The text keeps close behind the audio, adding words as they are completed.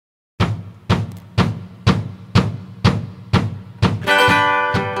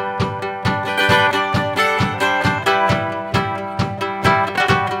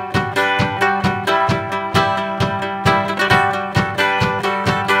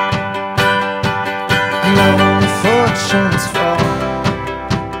lonely fortunes fall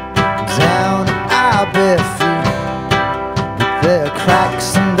down at our bare feet, but there are cracks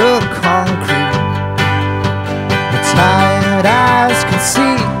under concrete. The tired eyes can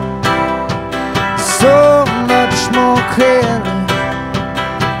see so much more clearly,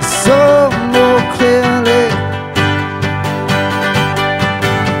 so more clearly,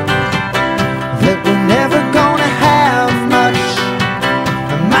 that we're never gonna have much.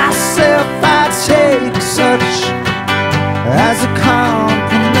 And myself, I take such as a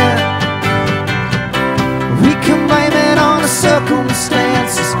compliment. We can blame it on the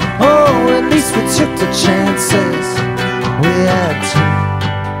circumstances. Oh, at least we took the chances we had to.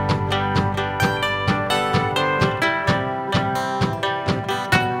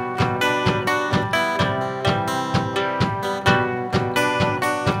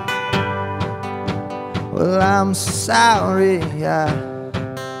 Well, I'm sorry,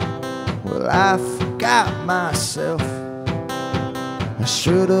 I forgot myself. I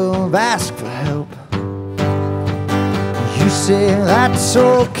should have asked for help. You say that's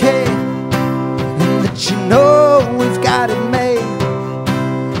okay, and that you know we've got it made.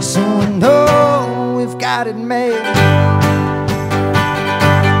 So we know we've got it made.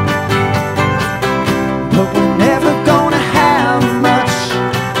 But we're never gonna have much.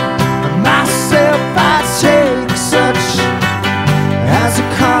 Myself, I take such as a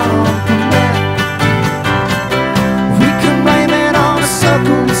compliment. We can blame it on the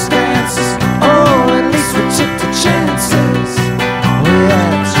circumstances. Oh, at least we took the chances we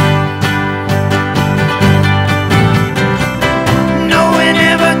had to. No, we're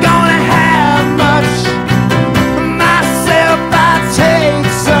never gonna have much. Myself, I take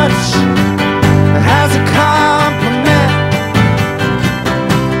such as a compliment.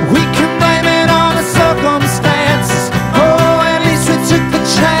 We can blame it on the circumstances. Oh, at least we took the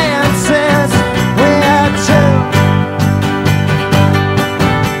chances we had to.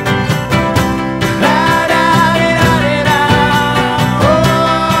 La-da-dee-da-dee-da.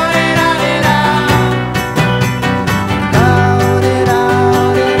 Oh, dee-da-dee-da. La-dee-da-dee-da.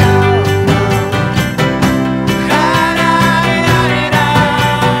 La-da-dee-da-dee-da.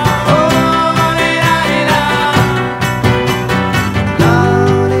 Oh, dee-da-dee-da.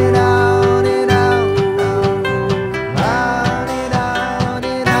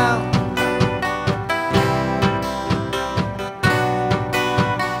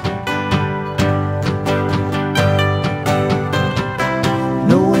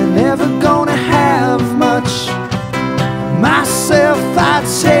 No, we're never gonna have much. Myself, I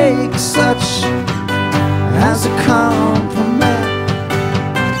take such as a compliment.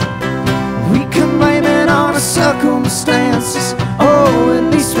 We can blame it on the circumstances.